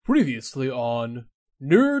Previously on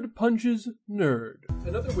Nerd Punches Nerd.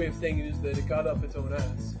 Another way of saying it is that it got up its own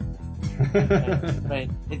ass. Right,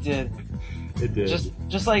 it did. It did.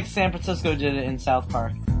 Just like San Francisco did it in South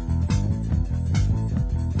Park.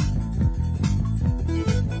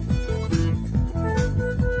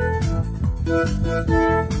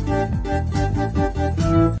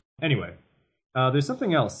 Anyway, there's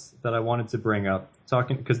something else that I wanted to bring up,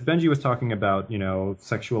 because Benji was talking about,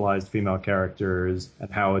 sexualized female characters and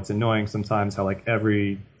how it's annoying sometimes how like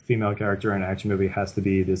every female character in an action movie has to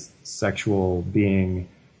be this sexual being,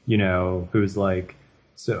 who's like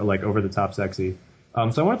over the top sexy.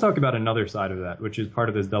 So I want to talk about another side of that, which is part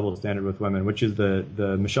of this double standard with women, which is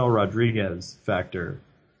the Michelle Rodriguez factor.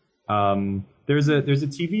 There's a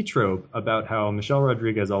TV trope about how Michelle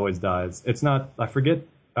Rodriguez always dies. It's not, I forget.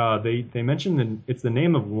 They mentioned it's the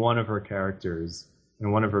name of one of her characters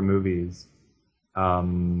in one of her movies.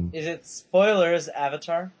 Is it spoilers?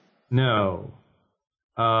 Avatar? No.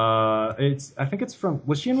 I think it's from.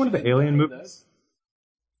 Was she in one of the Alien movies?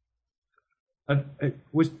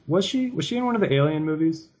 Was she in one of the Alien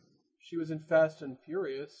movies? She was in Fast and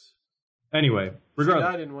Furious. Anyway, She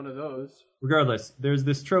died in one of those. Regardless, there's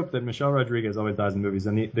this trope that Michelle Rodriguez always dies in movies,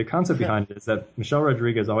 and the concept behind it is that Michelle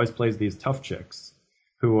Rodriguez always plays these tough chicks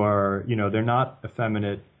who are, they're not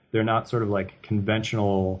effeminate, they're not sort of like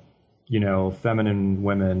conventional, feminine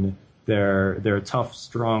women. They're tough,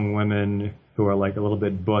 strong women who are like a little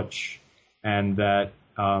bit butch, and that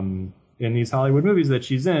in these Hollywood movies that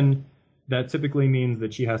she's in, that typically means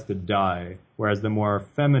that she has to die, whereas the more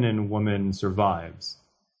feminine woman survives.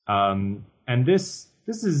 And this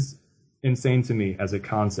is insane to me as a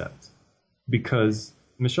concept, because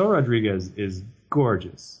Michelle Rodriguez is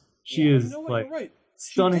gorgeous. She is like right.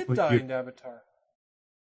 stunningly She did die in Avatar.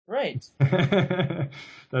 Right.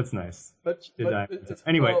 That's nice. But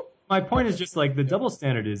anyway, well, my point is just like the double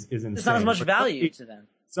standard is insane. There's not as much value to them.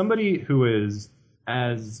 Somebody who is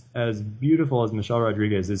as beautiful as Michelle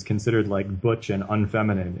Rodriguez is considered like butch and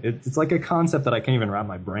unfeminine. It's like a concept that I can't even wrap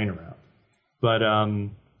my brain around. But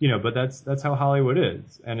but that's how Hollywood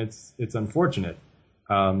is, and it's unfortunate,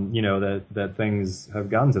 that things have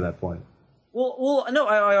gotten to that point. Well, no,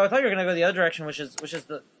 I thought you were going to go the other direction, which is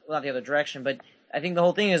not the other direction, but I think the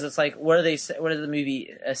whole thing is it's like what is the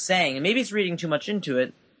movie saying, and maybe it's reading too much into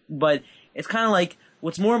it, but it's kind of like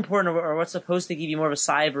what's more important or what's supposed to give you more of a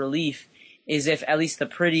sigh of relief is if at least the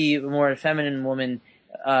pretty, more feminine woman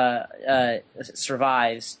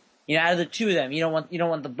survives. Out of the two of them, you don't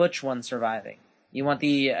want the butch one surviving. You want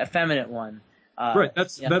the effeminate one. Right.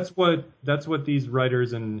 That's what these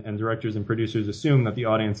writers and directors and producers assume that the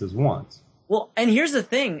audiences want. Well, and here's the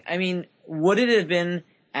thing. I mean, would it have been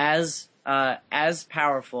as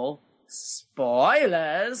powerful,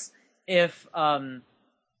 spoilers, if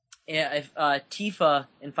Tifa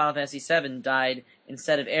in Final Fantasy VII died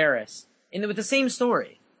instead of Aeris, with the same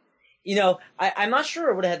story? I'm not sure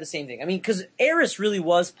it would have had the same thing. I mean, because Aeris really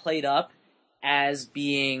was played up as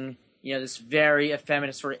being, this very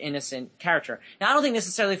effeminate, sort of innocent character. Now, I don't think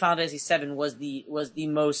necessarily Final Fantasy VII was the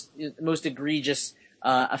most egregious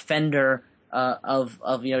offender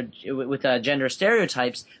with gender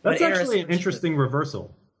stereotypes. That's but actually Aeris, an interesting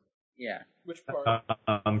reversal. Yeah. Which part?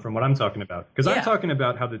 From what I'm talking about, because I'm talking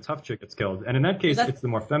about how the tough chick gets killed, and in that case, it's the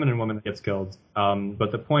more feminine woman that gets killed.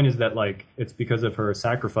 But the point is that like it's because of her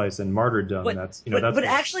sacrifice and martyrdom. But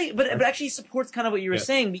actually supports kind of what you were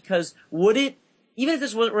saying, because would it, even if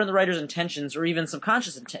this were in the writer's intentions or even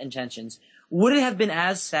subconscious intentions, would it have been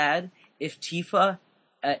as sad if Tifa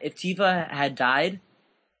had died?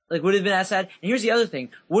 Like, would it have been as sad? And here's the other thing: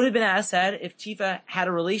 would it have been as sad if Tifa had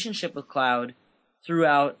a relationship with Cloud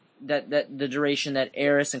throughout that the duration that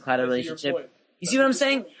Aeris and Cloud had a relationship? You see what I'm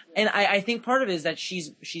saying? And I think part of it is that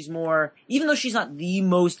she's more, even though she's not the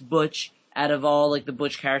most butch out of all like the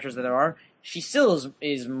butch characters that there are, she still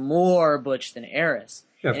is more butch than Aeris.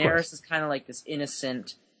 Yeah, and Aeris is kind of like this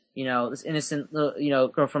innocent,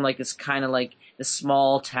 girl from like this kind of like this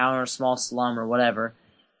small town or small slum or whatever,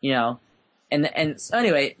 And so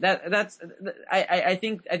anyway, I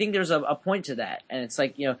think there's a point to that, and it's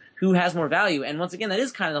like, who has more value? And once again, that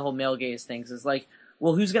is kind of the whole male gaze thing. It's like,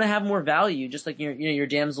 well, who's going to have more value? Just like your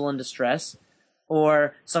damsel in distress,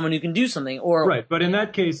 or someone who can do something, or right. But in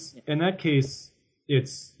that case,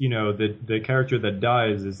 it's the character that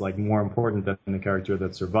dies is like more important than the character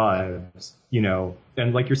that survives.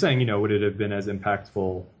 And like you're saying, would it have been as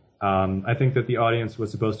impactful? I think that the audience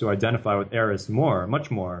was supposed to identify with Aeris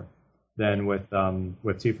much more than with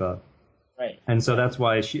Tifa. Right. And so that's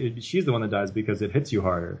why she's the one that dies, because it hits you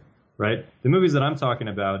harder, right? The movies that I'm talking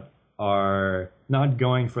about are not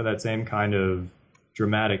going for that same kind of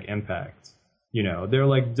dramatic impact. You know, they're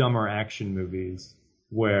like dumber action movies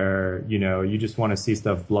where, you know, you just want to see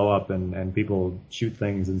stuff blow up and people shoot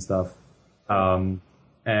things and stuff.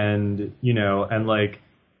 And, you know, and like,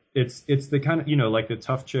 it's the kind of, you know, like the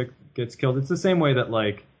tough chick gets killed. It's the same way that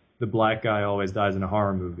like the black guy always dies in a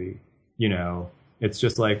horror movie, you know. It's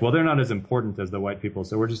just like, well, they're not as important as the white people,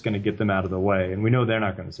 so we're just going to get them out of the way, and we know they're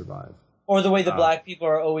not going to survive. Or the way the black people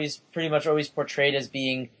are pretty much always portrayed as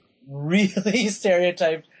being really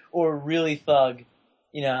stereotyped or really thug,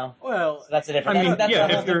 you know. Well, so that's a different. I mean, that's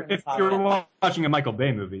yeah, if you're watching a Michael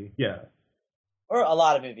Bay movie, yeah, or a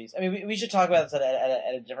lot of movies. I mean, we should talk about this at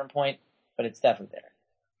a different point, but it's definitely there.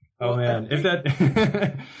 Oh man, if that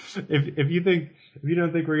if you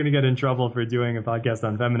don't think we're gonna get in trouble for doing a podcast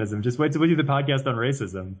on feminism, just wait till we do the podcast on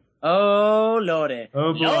racism. Oh lordy!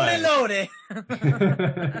 Oh boy! Lordy!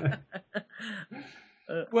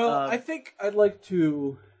 Well, I think I'd like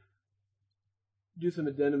to do some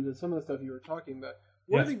addendums to some of the stuff you were talking about.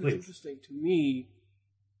 One thing that's interesting to me,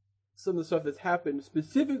 some of the stuff that's happened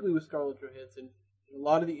specifically with Scarlett Johansson, in a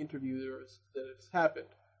lot of the interviews that has happened.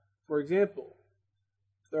 For example,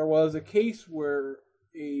 there was a case where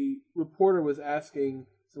a reporter was asking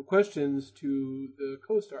some questions to the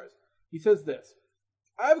co-stars. He says this: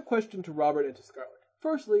 I have a question to Robert and to Scarlett.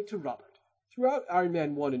 Firstly, to Robert. Throughout Iron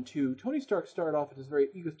Man 1 and 2, Tony Stark started off as a very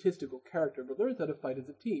egotistical character, but learns how to fight as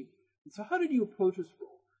a team. And so how did you approach this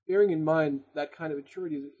role, bearing in mind that kind of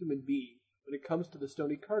maturity as a human being when it comes to the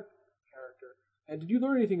Tony Stark character? And did you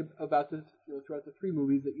learn anything about this throughout the 3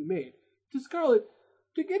 movies that you made? To Scarlett,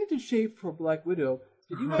 to get into shape for Black Widow,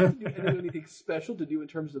 did you have to do anything special to do in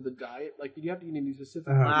terms of the diet? Like, did you have to eat any specific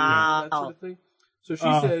that sort of thing? So she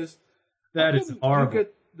says, that is horrible. You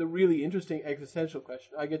get the really interesting existential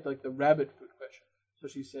question. I get like the rabbit food question. So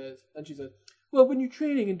she says, well, when you're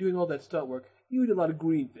training and doing all that stunt work, you eat a lot of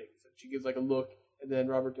green things. And she gives like a look, and then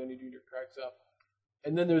Robert Downey Jr. cracks up.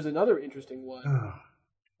 And then there's another interesting one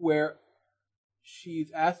where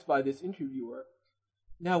she's asked by this interviewer,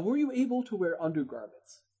 now, were you able to wear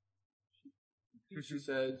undergarments? She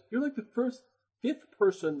says, you're like the fifth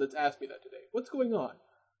person that's asked me that today. What's going on?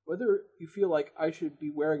 Whether you feel like I should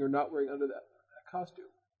be wearing or not wearing under that costume.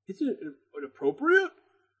 Isn't it an appropriate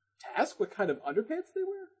task what kind of underpants they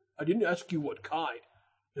wear? I didn't ask you what kind.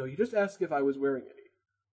 No, you just asked if I was wearing any.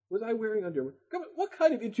 Was I wearing underwear? Come on, what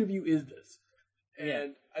kind of interview is this?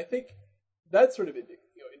 And I think that's sort of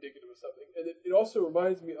indicative of something. And it also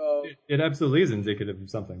reminds me of... It absolutely is indicative of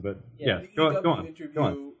something, but go on.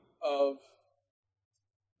 Interview of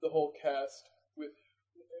the whole cast with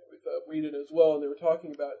Whedon as well, and they were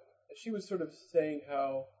talking about... She was sort of saying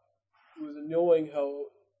how it was annoying how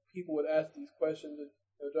people would ask these questions, and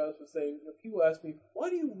Jonathan was saying, people ask me, why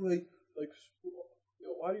do you write like,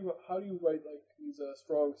 how do you write like these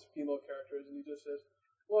strong female characters? And he just says,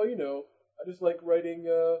 well, I just like writing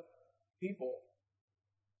people.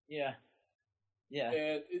 Yeah.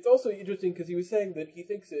 And it's also interesting because he was saying that he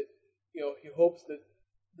thinks it, he hopes that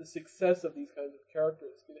the success of these kinds of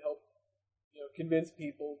characters can help, convince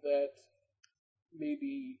people that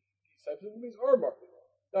maybe these types of movies are marketing.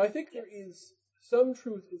 Now, I think there is some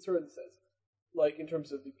truth in certain sense, like in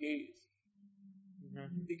terms of the gays.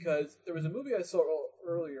 Mm-hmm. Because there was a movie I saw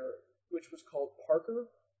earlier, which was called Parker,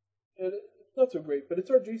 and it's not so great, but it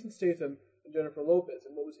starred Jason Statham and Jennifer Lopez.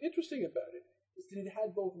 And what was interesting about it is that it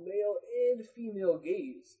had both male and female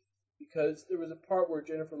gays, because there was a part where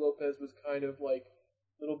Jennifer Lopez was kind of like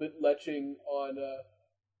a little bit leching on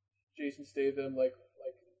Jason Statham, like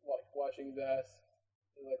watching his ass,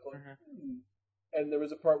 and and there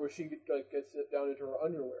was a part where she gets down into her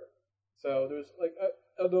underwear. So there's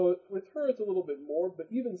although with her it's a little bit more, but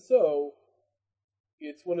even so,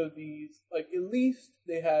 it's one of these, at least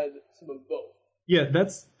they had some of both. Yeah,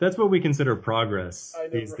 that's what we consider progress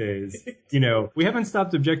these days. We haven't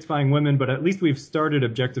stopped objectifying women, but at least we've started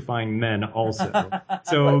objectifying men also.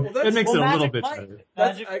 So that makes it a little bit better.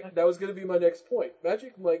 That was going to be my next point.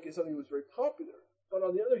 Magic Mike is something that was very popular, but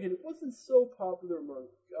on the other hand, it wasn't so popular among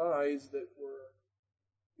guys that were,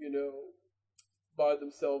 by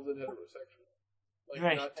themselves and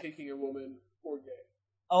heterosexual, not taking a woman or gay.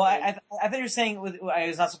 Oh, I thought you were saying it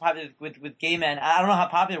was not so popular with gay men. I don't know how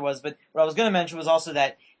popular it was, but what I was going to mention was also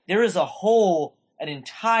that there is an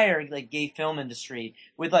entire gay film industry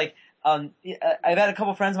with I've had a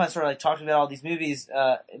couple friends of mine sort of talking about all these movies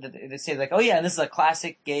that they say oh yeah, and this is a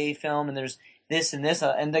classic gay film, and there's this and this,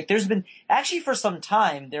 and there's been actually for some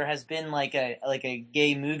time there has been a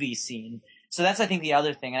gay movie scene. So that's, I think, the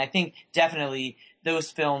other thing. And I think definitely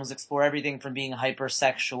those films explore everything from being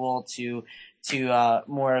hypersexual to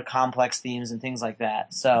more complex themes and things like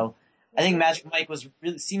that. So I think Magic Mike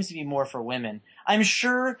seems to be more for women. I'm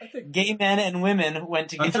sure gay men and women went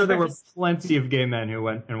together. I'm sure there were plenty of gay men who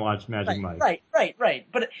went and watched Magic Mike. Right.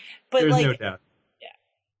 But there's like, no doubt. Yeah.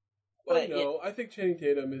 Well, no, I think Channing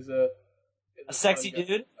Tatum is a sexy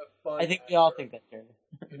dude. I think actor. we all think that, too.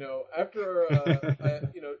 After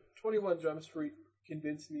 21 Jump Street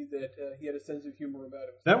convinced me that he had a sense of humor about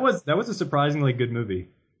himself. That was a surprisingly good movie.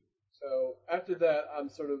 So after that, I'm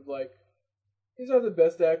sort of like, he's not the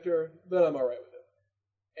best actor, but I'm all right with him.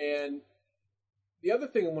 And the other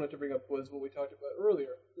thing I wanted to bring up was what we talked about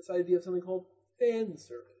earlier, this idea of something called fan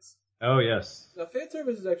service. Oh, yes. Now, fan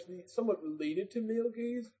service is actually somewhat related to male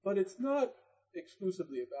gaze, but it's not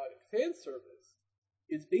exclusively about it. Fan service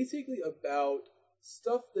is basically about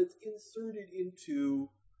stuff that's inserted into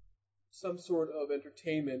some sort of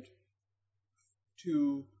entertainment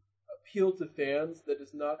to appeal to fans that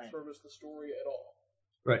does not service the story at all.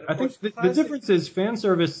 Right. I think the difference is fan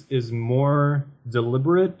service is more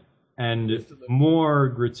deliberate and more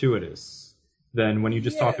gratuitous than when you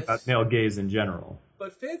just talk about male gaze in general.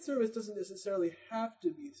 But fan service doesn't necessarily have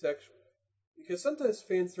to be sexual. Because sometimes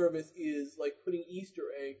fan service is like putting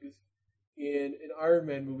Easter eggs in an Iron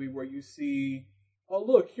Man movie where you see, oh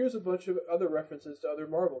look, here's a bunch of other references to other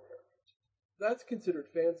Marvel characters. That's considered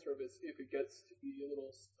fan service if it gets to be a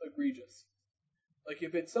little egregious. Like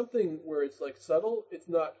if it's something where it's like subtle, it's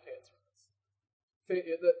not fan service.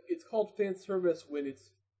 It's called fan service when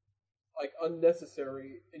it's like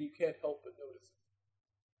unnecessary and you can't help but notice it.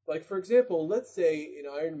 Like for example, let's say in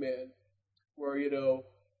Iron Man, where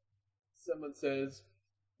someone says,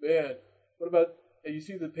 "Man, what about? Have you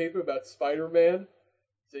seen the paper about Spider-Man?"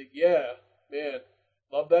 Say, "Yeah, man,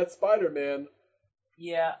 love that Spider-Man."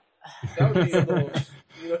 Yeah. That would be a little.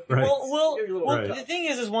 Right. Well, the thing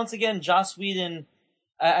is once again, Joss Whedon.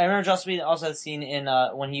 I remember Joss Whedon also had seen in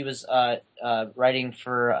when he was writing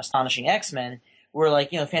for Astonishing X-Men, where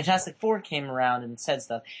Fantastic Four came around and said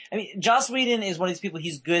stuff. I mean, Joss Whedon is one of these people.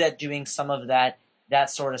 He's good at doing some of that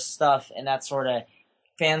sort of stuff and that sort of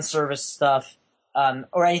fan service stuff,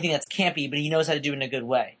 or anything that's campy, but he knows how to do it in a good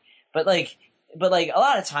way. But a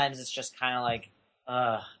lot of times it's just kind of like,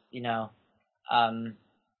 But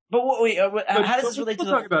how does this relate to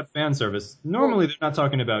talk about fan service? Normally, they're not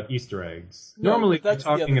talking about Easter eggs. Normally, they're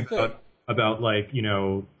talking about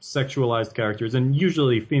sexualized characters, and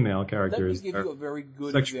usually female characters. Let me give you a very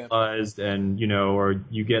good sexualized example. and or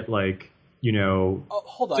you get hold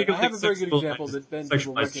on, I have a very good example that Benji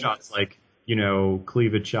will recognize. Shots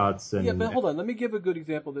cleavage shots and. Yeah, but hold on, let me give a good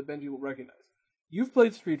example that Benji will recognize. You've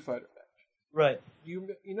played Street Fighter, Benji. Right.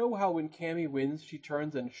 You know how when Cammy wins, she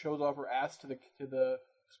turns and shows off her ass to the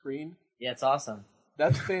screen? Yeah, it's awesome.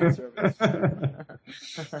 That's fan service.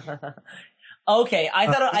 Okay, I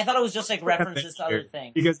thought it was just like references to other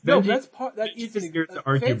things. Because fan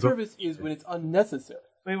service is when it's unnecessary.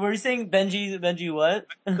 Wait, were you saying Benji what?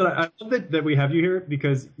 I love that we have you here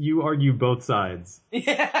because you argue both sides.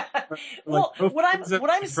 Yeah. Well, what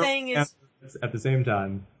I'm saying is at the same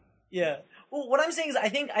time. Yeah. Well, what I'm saying is I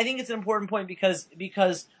think it's an important point because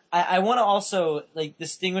I want to also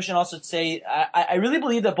distinguish and also say I really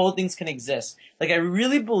believe that both things can exist. I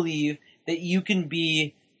really believe that you can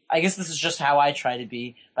be. I guess this is just how I try to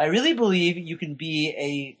be. But I really believe you can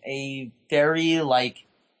be a very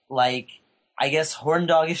I guess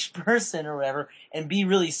horndoggish person or whatever and be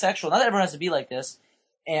really sexual. Not that everyone has to be like this,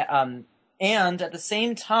 and at the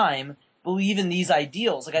same time believe in these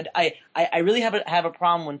ideals. I really have a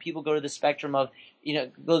problem when people go to the spectrum of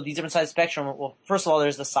go to these different sides of the spectrum. Well, first of all,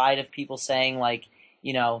 there's the side of people saying women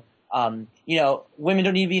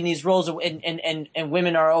don't need to be in these roles and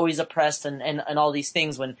women are always oppressed and all these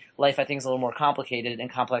things when life I think is a little more complicated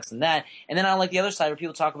and complex than that. And then I like the other side where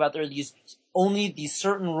people talk about there are only these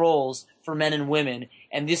certain roles for men and women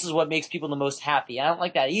and this is what makes people the most happy. I don't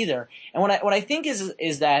like that either. And what I think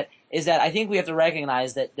is that I think we have to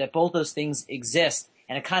recognize that both those things exist,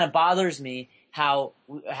 and it kind of bothers me how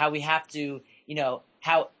we have to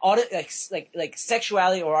how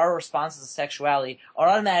sexuality or our responses to sexuality are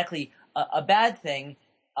automatically a bad thing,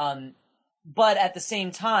 but at the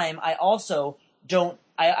same time, I also don't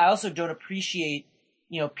appreciate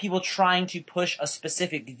people trying to push a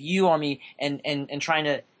specific view on me and trying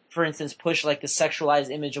to, for instance, push the sexualized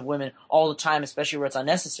image of women all the time, especially where it's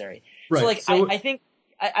unnecessary. Right. So I think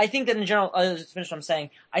that in general, just finish what I'm saying.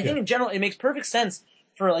 I think in general it makes perfect sense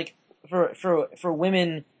for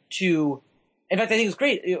women to. In fact, I think it's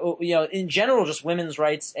great. In general, just women's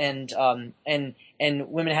rights and and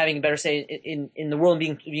women having a better say in the world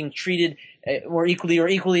and being treated more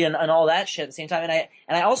equally and all that shit at the same time.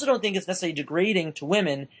 And I also don't think it's necessarily degrading to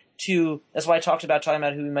women that's why I talking about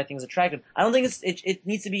who we might think is attractive. I don't think it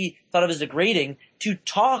needs to be thought of as degrading to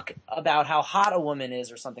talk about how hot a woman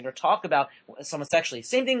is or something, or talk about someone sexually.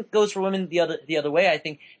 Same thing goes for women the other way. I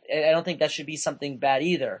don't think that should be something bad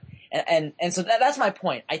either. And so that's my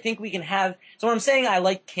point. I think we can have, so when I'm saying I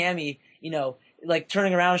like Cammy, like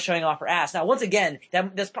turning around and showing off her ass. Now, once again,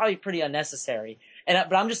 that's probably pretty unnecessary.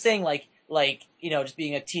 But I'm just saying like, just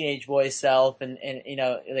being a teenage boy's self and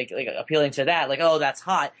like appealing to that, like, oh, that's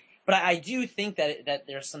hot. But I do think that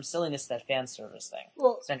there's some silliness to that fan service thing.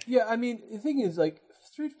 Well, yeah, I mean, the thing is, like,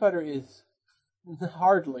 Street Fighter is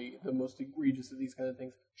hardly the most egregious of these kind of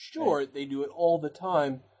things. Sure, right. They do it all the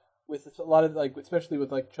time with a lot of, like, especially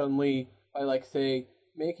with, like, Chun-Li, by, like, say,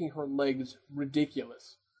 making her legs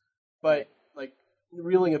ridiculous. But, like,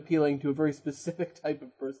 really appealing to a very specific type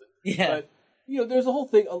of person. Yeah. But, there's a whole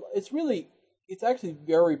thing. It's actually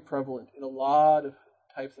very prevalent in a lot of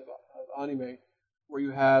types of anime, where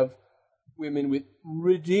you have women with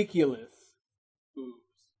ridiculous boobs,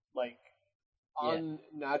 like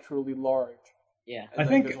unnaturally large. Yeah, and, I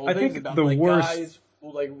think about, the like, worst guys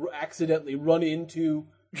will like accidentally run into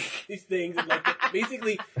these things and like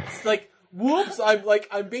basically it's like whoops!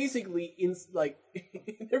 I'm basically in like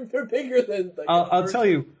they're bigger than. Like, I'll tell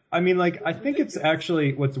you. I mean, like, I think it's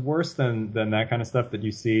actually what's worse than that kind of stuff that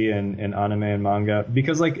you see in anime and manga,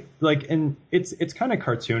 because it's kind of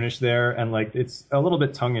cartoonish there, and like it's a little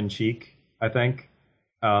bit tongue in cheek, I think.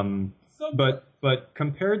 But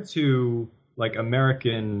compared to like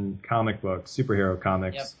American comic books, superhero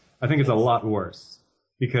comics, yep. I think it's a lot worse,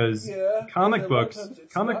 because comic books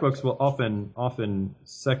will often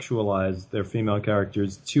sexualize their female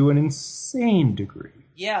characters to an insane degree.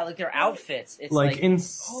 Yeah, like their outfits. It's like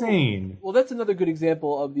insane. Oh. Well, that's another good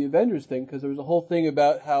example of the Avengers thing, because there was a whole thing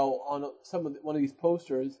about how on one of these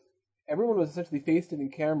posters, everyone was essentially faced in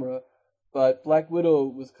camera, but Black Widow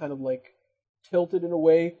was kind of like tilted in a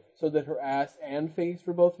way so that her ass and face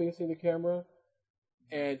were both facing the camera.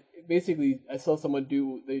 And basically, I saw someone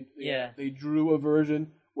they drew a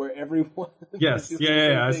version where everyone. Yes,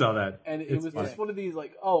 yeah, I saw that. And it was just one of these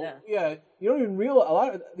like, you don't even realize a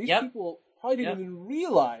lot of these people probably didn't even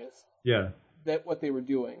realize that what they were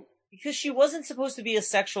doing. Because she wasn't supposed to be a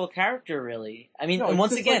sexual character, really. I mean, no, and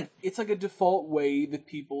once again... it's like a default way that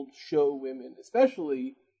people show women,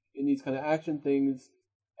 especially in these kind of action things,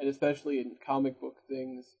 and especially in comic book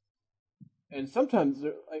things. And sometimes,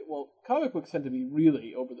 comic books tend to be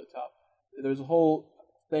really over the top. There's a whole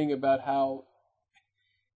thing about how...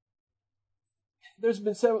 There's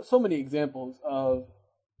been so many examples of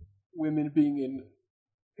women being in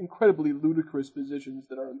incredibly ludicrous positions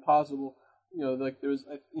that are impossible. Like there's,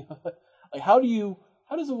 like how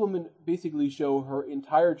does a woman basically show her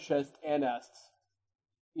entire chest and ass,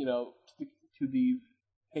 to the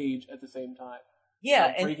page at the same time?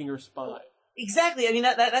 Yeah, and breaking her spine. Exactly. I mean,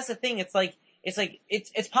 that's the thing. It's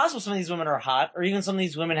it's possible some of these women are hot, or even some of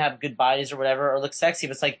these women have good bodies or whatever, or look sexy.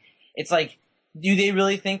 But it's like, do they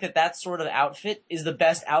really think that sort of outfit is the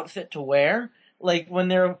best outfit to wear? Like when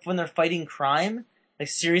they're fighting crime? Like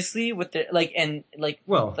seriously, with their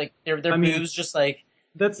their boobs, just like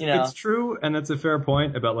it's true, and that's a fair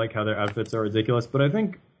point about like how their outfits are ridiculous. But I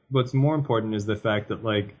think what's more important is the fact that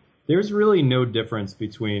like there's really no difference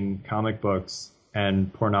between comic books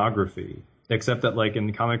and pornography, except that like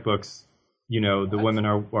in comic books, the women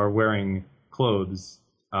are wearing clothes.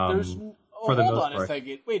 For the hold most on part. A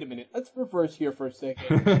second. Wait a minute. Let's reverse here for a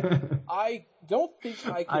second. I don't think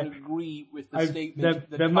I can agree with the statement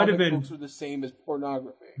that comic books are the same as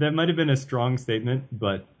pornography. That might have been a strong statement,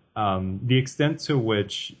 but the extent to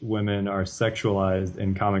which women are sexualized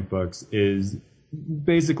in comic books is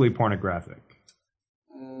basically pornographic.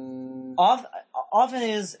 Often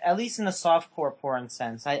is, at least in the softcore porn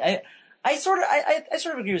sense. I sort of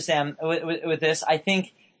agree with Sam with this. I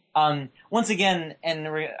think. Once again,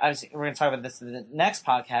 and we're going to talk about this in the next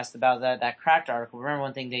podcast about that Cracked article. Remember,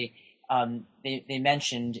 one thing they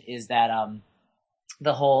mentioned is that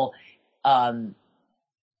the whole fuck,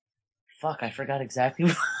 I forgot exactly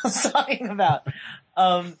what I was talking about.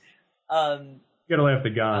 You gotta laugh the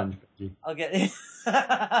gun. I'll get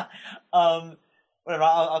whatever.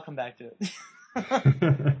 I'll come back to it.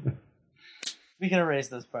 We can erase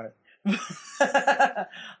this part.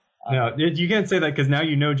 No, you can't say that because now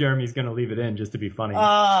Jeremy's going to leave it in just to be funny.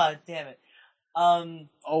 Ah, damn it. I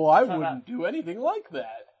wouldn't do anything like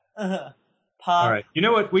that. All right. You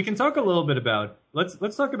know what? We can talk a little bit about...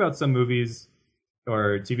 Let's talk about some movies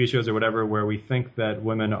or TV shows or whatever where we think that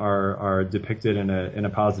women are depicted in a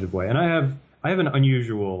positive way. And I I have an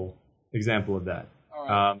unusual example of that. All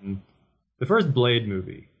right. The first Blade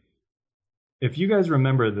movie. If you guys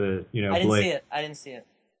remember the, Blade. I didn't see it.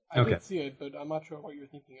 I didn't see it, but I'm not sure what you're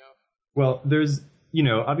thinking of. Well, there's,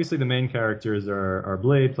 obviously the main characters are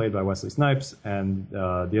Blade, played by Wesley Snipes, and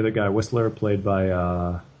the other guy, Whistler, played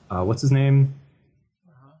by, what's his name?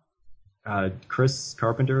 Chris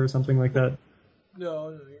Carpenter or something like that?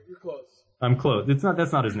 No, you're close. I'm close. That's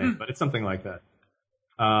not his name, but it's something like that.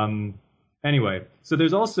 Anyway, so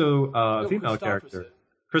there's also a female character,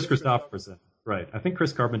 Chris Christopherson. Right. I think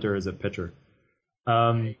Chris Carpenter is a pitcher.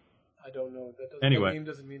 I don't know. That name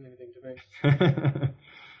doesn't mean anything to me.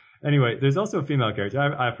 Anyway, there's also a female character.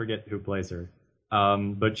 I forget who plays her.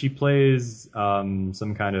 But she plays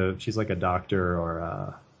some kind of, she's like a doctor or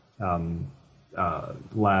a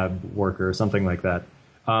lab worker or something like that.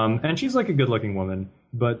 And she's like a good-looking woman,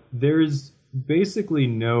 but there's basically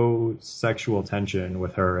no sexual tension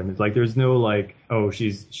with her, and it's like there's no like, oh,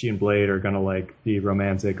 she and Blade are gonna like be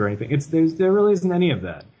romantic or anything. There really isn't any of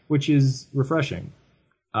that, which is refreshing.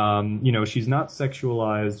 She's not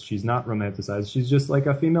sexualized, she's not romanticized, she's just like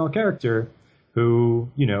a female character who,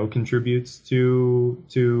 contributes to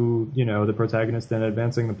the protagonist and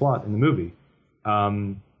advancing the plot in the movie.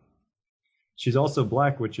 She's also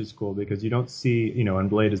black, which is cool because you don't see, and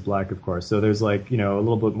Blade is black, of course. So there's like, a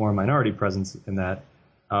little bit more minority presence in that.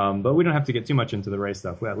 But we don't have to get too much into the race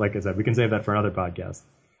stuff. Like I said, we can save that for another podcast.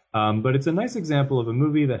 But it's a nice example of a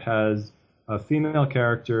movie that has a female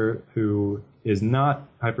character who is not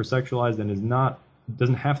hypersexualized and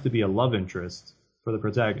doesn't have to be a love interest for the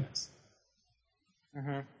protagonist.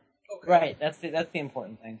 Mm-hmm. Okay. Right. That's the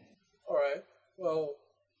important thing. All right. Well,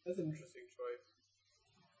 that's an interesting choice.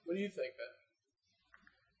 What do you think, Ben?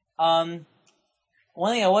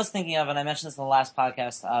 One thing I was thinking of, and I mentioned this in the last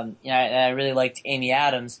podcast, I really liked Amy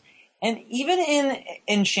Adams, and even in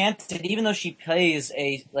Enchanted, even though she plays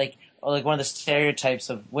like one of the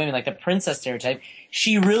stereotypes of women, like the princess stereotype,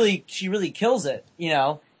 she really kills it,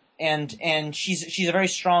 and she's a very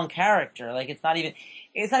strong character. Like it's not even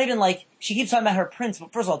like she keeps talking about her prince,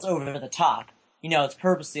 but first of all, it's over the top, it's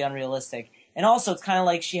purposely unrealistic, and also it's kind of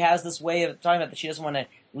like she has this way of talking about that she doesn't want to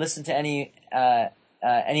listen to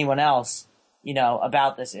anyone else,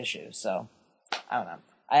 about this issue. So I don't know.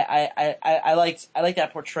 I like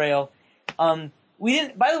that portrayal. We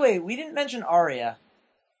didn't mention Arya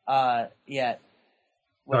yet.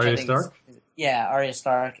 Arya Stark? Yeah, Arya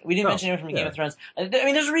Stark. We didn't mention anyone from Game of Thrones. I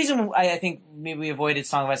mean, there's a reason I think maybe we avoided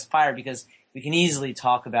Song of Ice and Fire, because we can easily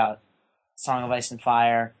talk about Song of Ice and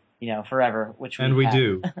Fire, forever, which we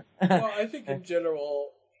do. Well, I think in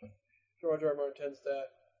general, George R. R. Martin tends to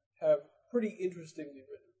have pretty interestingly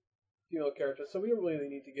written female characters, so we don't really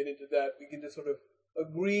need to get into that. We can just sort of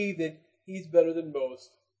agree that he's better than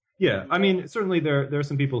most. Yeah, I mean, certainly there are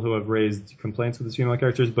some people who have raised complaints with his female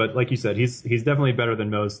characters, but like you said, he's definitely better than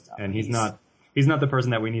most, and he's not the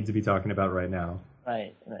person that we need to be talking about right now.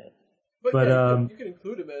 Right. But yeah, you can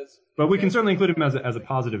include him as. But we can certainly include him as a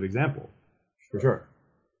positive example, for sure.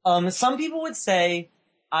 Some people would say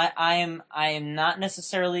I am not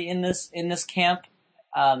necessarily in this camp.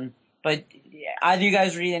 But either you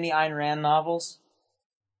guys read any Ayn Rand novels?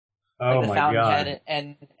 Oh, like The my God. Fountainhead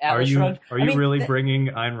and Atlas Shrugged? Are you really bringing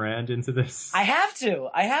Ayn Rand into this? I have to,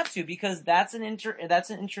 because that's an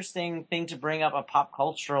interesting thing to bring up, a pop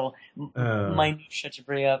cultural minutia to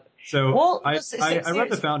bring up. So well, I read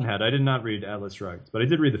The Fountainhead. I did not read Atlas Shrugged, but I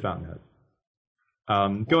did read The Fountainhead.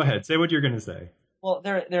 Go ahead. Say what you're going to say. Well,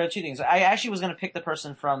 there are two things. I actually was going to pick the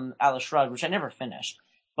person from Atlas Shrugged, which I never finished.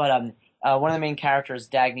 But one of the main characters,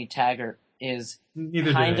 Dagny Taggart, is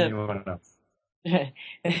neither kind did of anyone else.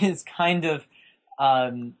 is kind of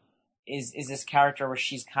is this character where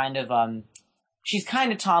she's kind of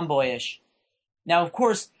tomboyish. Now, of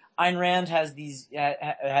course, Ayn Rand has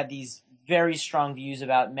had these very strong views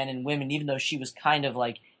about men and women, even though she was kind of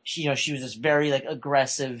like she was this very like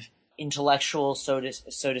aggressive intellectual, so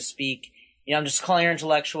to speak. I'm just calling her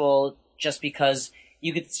intellectual just because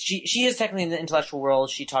she is technically in the intellectual world.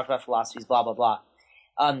 She talked about philosophies, blah blah blah.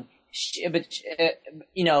 But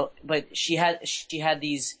she had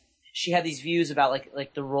these views about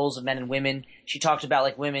like the roles of men and women. She talked about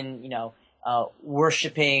like women,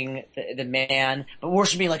 worshiping the man, but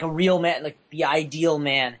worshiping like a real man, like the ideal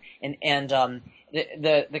man. And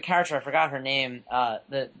the character, I forgot her name,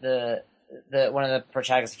 the one of the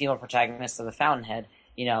protagonists, female protagonists of The Fountainhead,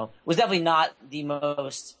 was definitely not the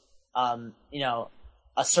most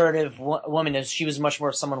assertive woman. She was much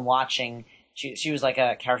more someone watching. She was like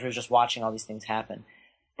a character who was just watching all these things happen.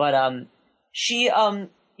 But but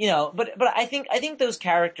I think those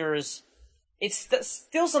characters, it's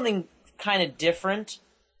still something kind of different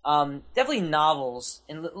definitely novels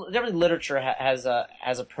and definitely literature has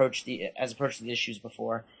approached the issues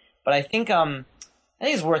before. But I think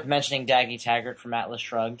it's worth mentioning Dagny Taggart from Atlas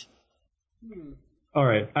Shrugged. All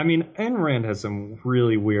right. I mean, Ayn Rand has some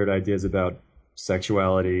really weird ideas about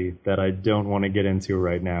sexuality that I don't want to get into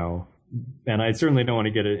right now. And I certainly don't want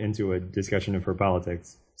to get into a discussion of her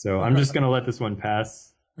politics. So I'm just going to let this one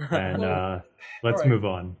pass, and let's move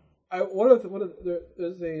on.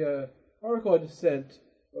 There's a article I just sent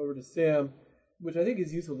over to Sam, which I think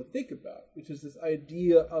is useful to think about, which is this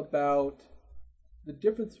idea about the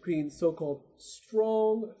difference between so-called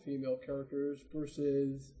strong female characters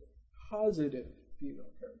versus positive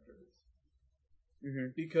female characters. Mm-hmm.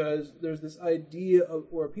 Because there's this idea of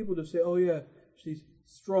where people just say, "Oh yeah, she's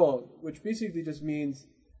strong," which basically just means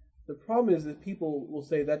the problem is that people will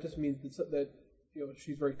say that just means that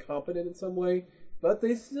she's very competent in some way, but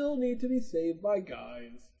they still need to be saved by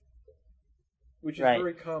guys, which is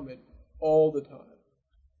very common all the time.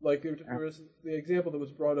 Like there was the example that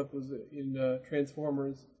was brought up was in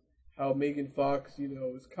Transformers, how Megan Fox,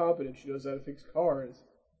 is competent. She knows how to fix cars,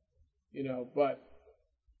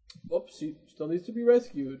 but she still needs to be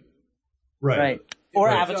rescued. Right. Or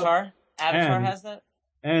Avatar. Avatar has that.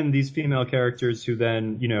 And these female characters who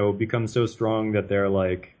then, become so strong that they're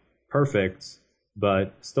like perfect,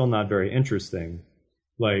 but still not very interesting.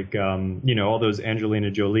 Like, all those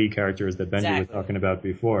Angelina Jolie characters that Benji was talking about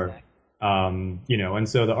before. Exactly. And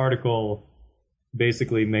so the article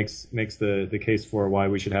basically makes the case for why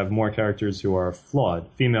we should have more characters who are flawed.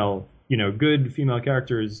 Good female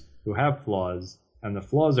characters who have flaws, and the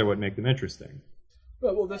flaws are what make them interesting.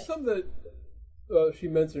 Well, there's some that she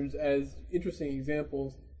mentions as interesting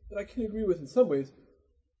examples that I can agree with in some ways.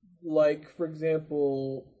 Like, for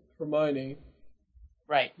example, Hermione.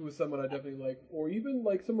 Right. Who was someone I definitely like. Or even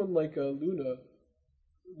like someone like Luna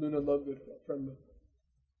Lovegood from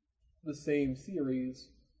the same series.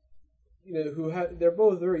 They're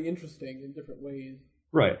both very interesting in different ways.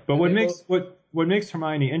 Right. But what makes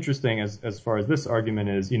Hermione interesting as far as this argument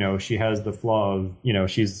is, she has the flaw of,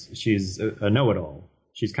 she's a know-it-all.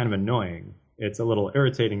 She's kind of annoying. It's a little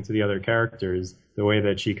irritating to the other characters, the way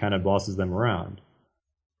that she kind of bosses them around.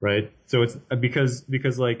 Right? So it's because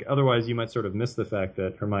like otherwise you might sort of miss the fact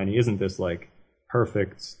that Hermione isn't this like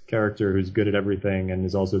perfect character who's good at everything and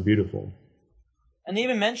is also beautiful. And they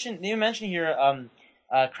even mention here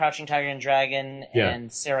Crouching Tiger and Dragon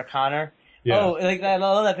and Sarah Connor. Yeah. Oh, like I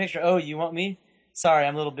love that picture. Oh, you want me? Sorry,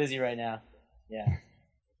 I'm a little busy right now. Yeah.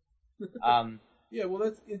 Yeah,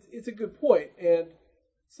 well it's a good point. And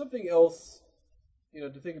something else, to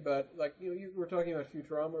think about, like you were talking about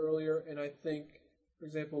Futurama earlier, and I think, for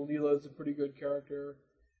example, Leela's a pretty good character,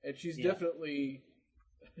 and she's definitely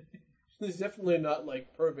not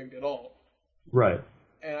like perfect at all. Right.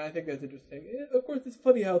 And I think that's interesting. And of course, it's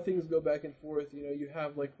funny how things go back and forth. You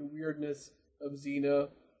have like the weirdness of Xena,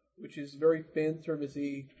 which is very fan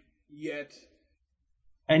servicey, yet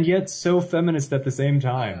so feminist at the same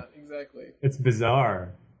time. Yeah, exactly. It's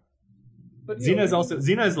bizarre. But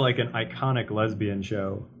Xena's like an iconic lesbian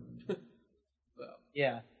show.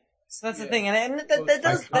 Yeah. So that's the thing, and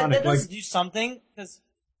that does do something because,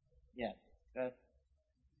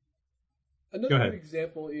 Another good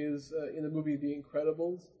example is in the movie The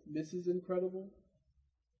Incredibles, Mrs. Incredible.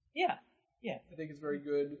 Yeah. I think it's very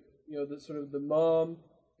good. The sort of the mom,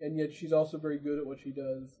 and yet she's also very good at what she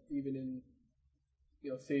does, even in,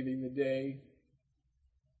 saving the day.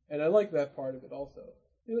 And I like that part of it also.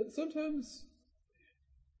 Sometimes,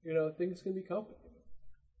 things can be complicated.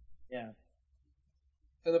 Yeah.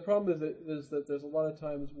 And the problem is that there's a lot of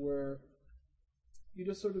times where you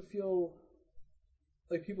just sort of feel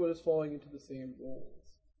like people are just falling into the same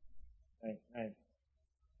roles. Right.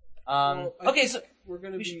 Okay, so we're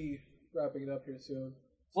going to be wrapping it up here soon.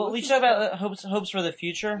 So we should talk about hopes for the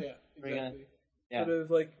future. Yeah, exactly. Sort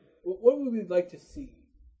of like, what would we like to see?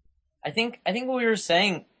 I think what we were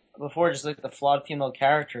saying before, just like the flawed female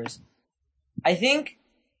characters. I think,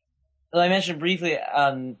 I mentioned briefly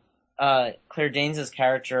Claire Danes'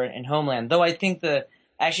 character in Homeland, though I think I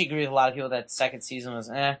actually agree with a lot of people that second season was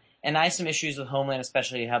and I have some issues with Homeland,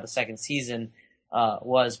 especially how the second season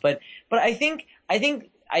was. But I think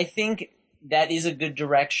that is a good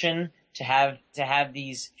direction to have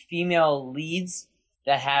these female leads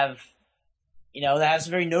that have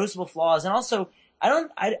some very noticeable flaws. And also I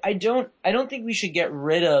don't think we should get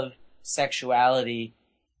rid of sexuality,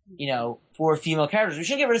 for female characters. We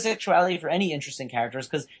shouldn't get rid of sexuality for any interesting characters,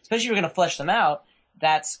 because especially if you're going to flesh them out,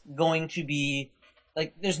 that's going to be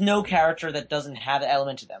like, there's no character that doesn't have an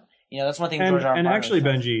element to them. That's one thing George R. R. And Martin actually,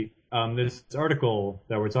 says. Benji, this article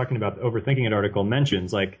that we're talking about, the Overthinking It article,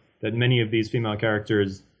 mentions like that many of these female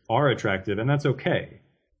characters are attractive, and that's okay.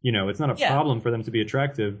 You know, it's not a problem for them to be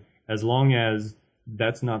attractive as long as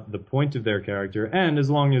that's not the point of their character, and as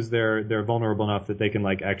long as they're vulnerable enough that they can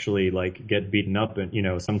like actually like get beaten up, and you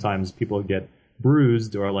know, sometimes people get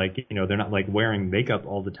bruised, or like, you know, they're not like wearing makeup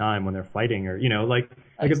all the time when they're fighting, or you know, like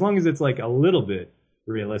as long as it's like a little bit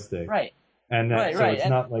realistic, right? And that it's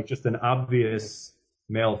not like just an obvious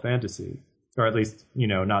male fantasy, or at least, you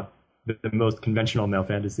know, not the most conventional male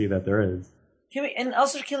fantasy that there is. Can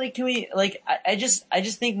we like I just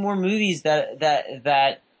think more movies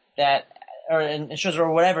that or and shows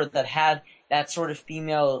or whatever that had that sort of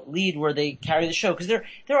female lead where they carry the show, because there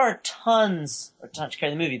are tons, or not to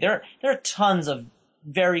carry the movie, there are tons of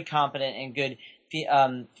very competent and good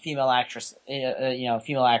female actors.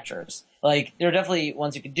 Like there are definitely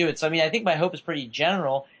ones who could do it. So I mean, I think my hope is pretty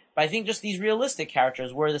general, but I think just these realistic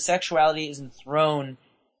characters where the sexuality isn't thrown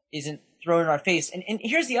in our face. And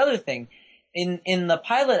here's the other thing. In the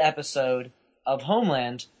pilot episode of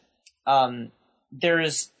Homeland,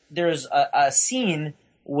 there's a scene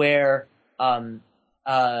where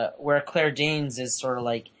Claire Danes is sort of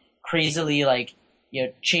like crazily like, you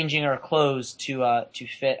know, changing her clothes to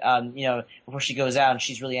fit, you know, before she goes out, and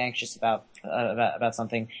she's really anxious about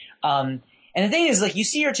something. And the thing is, like, you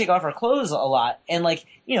see her take off her clothes a lot, and like,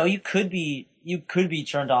 you know, you could be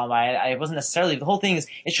turned on by it. I wasn't necessarily. The whole thing is,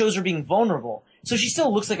 it shows her being vulnerable. So she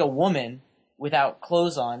still looks like a woman without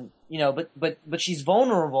clothes on, you know, but she's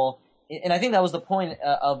vulnerable. And I think that was the point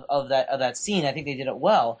of that scene. I think they did it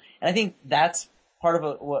well, and I think that's part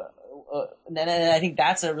of and I think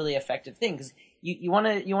that's a really effective thing, because you want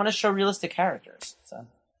to show realistic characters. So,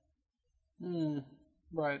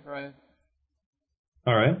 right.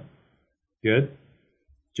 All right, good,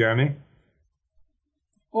 Jeremy.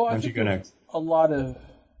 Well, why don't you go next? A lot of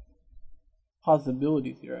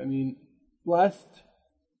possibilities here. I mean, last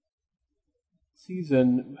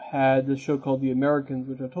season had this show called The Americans,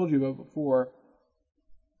 which I told you about before.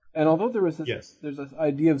 And although there was there's this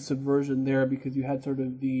idea of subversion there, because you had sort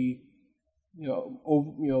of the,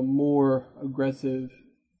 more aggressive,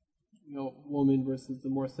 woman versus the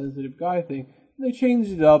more sensitive guy thing. And they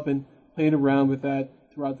changed it up and played around with that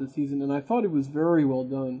throughout the season, and I thought it was very well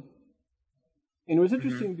done. And it was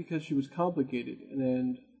interesting because she was complicated,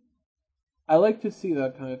 and I like to see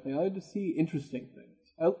that kind of thing. I like to see interesting things.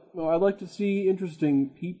 I like to see interesting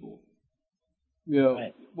people.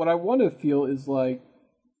 Right. What I want to feel is like,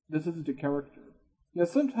 this isn't a character.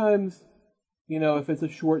 Sometimes, if it's a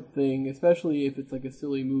short thing, especially if it's like a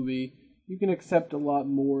silly movie, you can accept a lot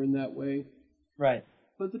more in that way. Right.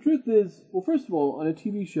 But the truth is, well, first of all, on a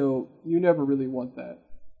TV show, you never really want that.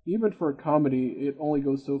 Even for a comedy, it only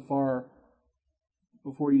goes so far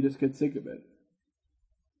before you just get sick of it.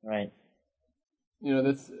 Right.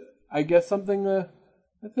 That's, I guess, something,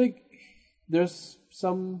 I think there's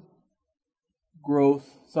some growth,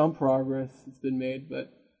 some progress that's been made,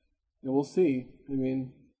 but we'll see. I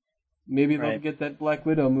mean, maybe they'll get that Black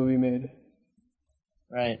Widow movie made.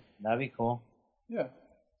 Right. That'd be cool. Yeah.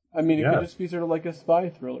 I mean, it could just be sort of like a spy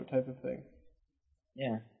thriller type of thing.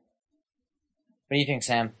 Yeah. What do you think,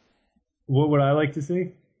 Sam? What would I like to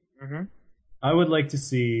see? Mm-hmm. I would like to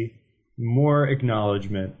see more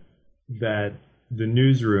acknowledgement that The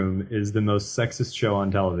Newsroom is the most sexist show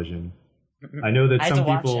on television. I know that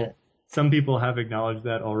some people have acknowledged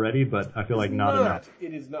that already, but I feel like not enough.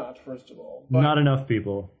 It is not, first of all. Not enough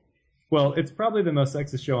people. Well, it's probably the most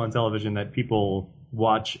sexist show on television that people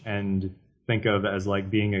watch and think of as like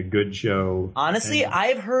being a good show. Honestly,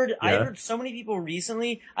 I've heard so many people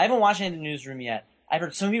recently. I haven't watched any of The Newsroom yet. I've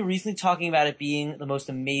heard so many people recently talking about it being the most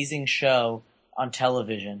amazing show on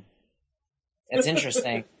television. It's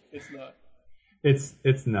interesting. It's not.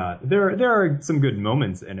 It's not. There are some good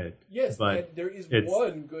moments in it. Yes, but there is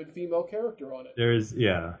one good female character on it. There's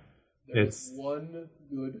one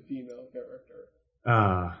good female character.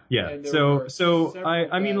 Yeah. So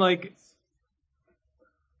I mean, like,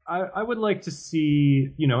 I would like to see,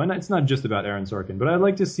 and it's not just about Aaron Sorkin, but I'd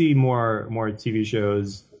like to see more TV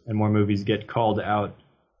shows and more movies get called out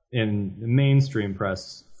in the mainstream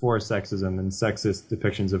press for sexism and sexist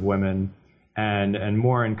depictions of women, and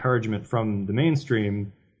more encouragement from the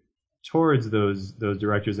mainstream towards those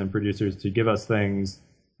directors and producers to give us things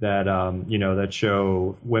that that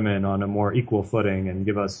show women on a more equal footing, and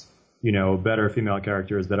give us better female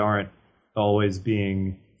characters that aren't always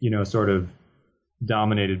being sort of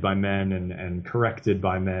dominated by men and corrected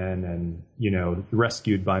by men and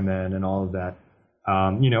rescued by men and all of that.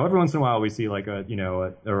 Every once in a while we see like a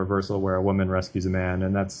reversal where a woman rescues a man,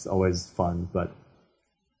 and that's always fun. But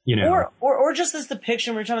or just this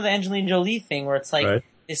depiction we're talking about the Angelina Jolie thing, where it's like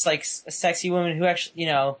this like a sexy woman who actually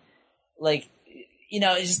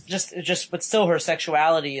it's just, but still her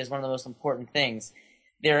sexuality is one of the most important things.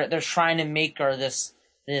 They're trying to make her this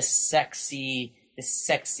sexy,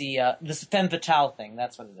 this femme fatale thing.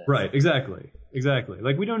 That's what it is. Right, exactly.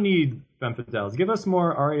 Like, we don't need femme fatales. Give us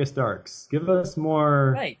more Arya Starks. Give us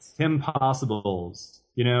more Kim Possibles.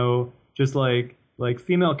 Just like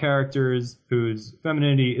female characters whose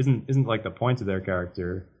femininity isn't like the point of their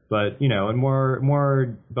character, but and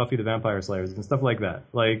more Buffy the Vampire Slayers and stuff like that.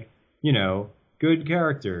 Like, good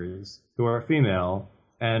characters who are female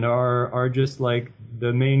and are just like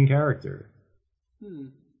the main character.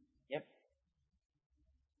 Yep.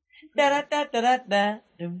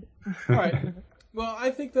 All right. Well,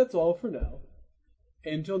 I think that's all for now.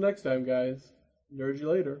 Until next time, guys. Nerd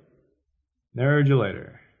you later. Nerd you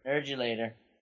later. Nerd you later.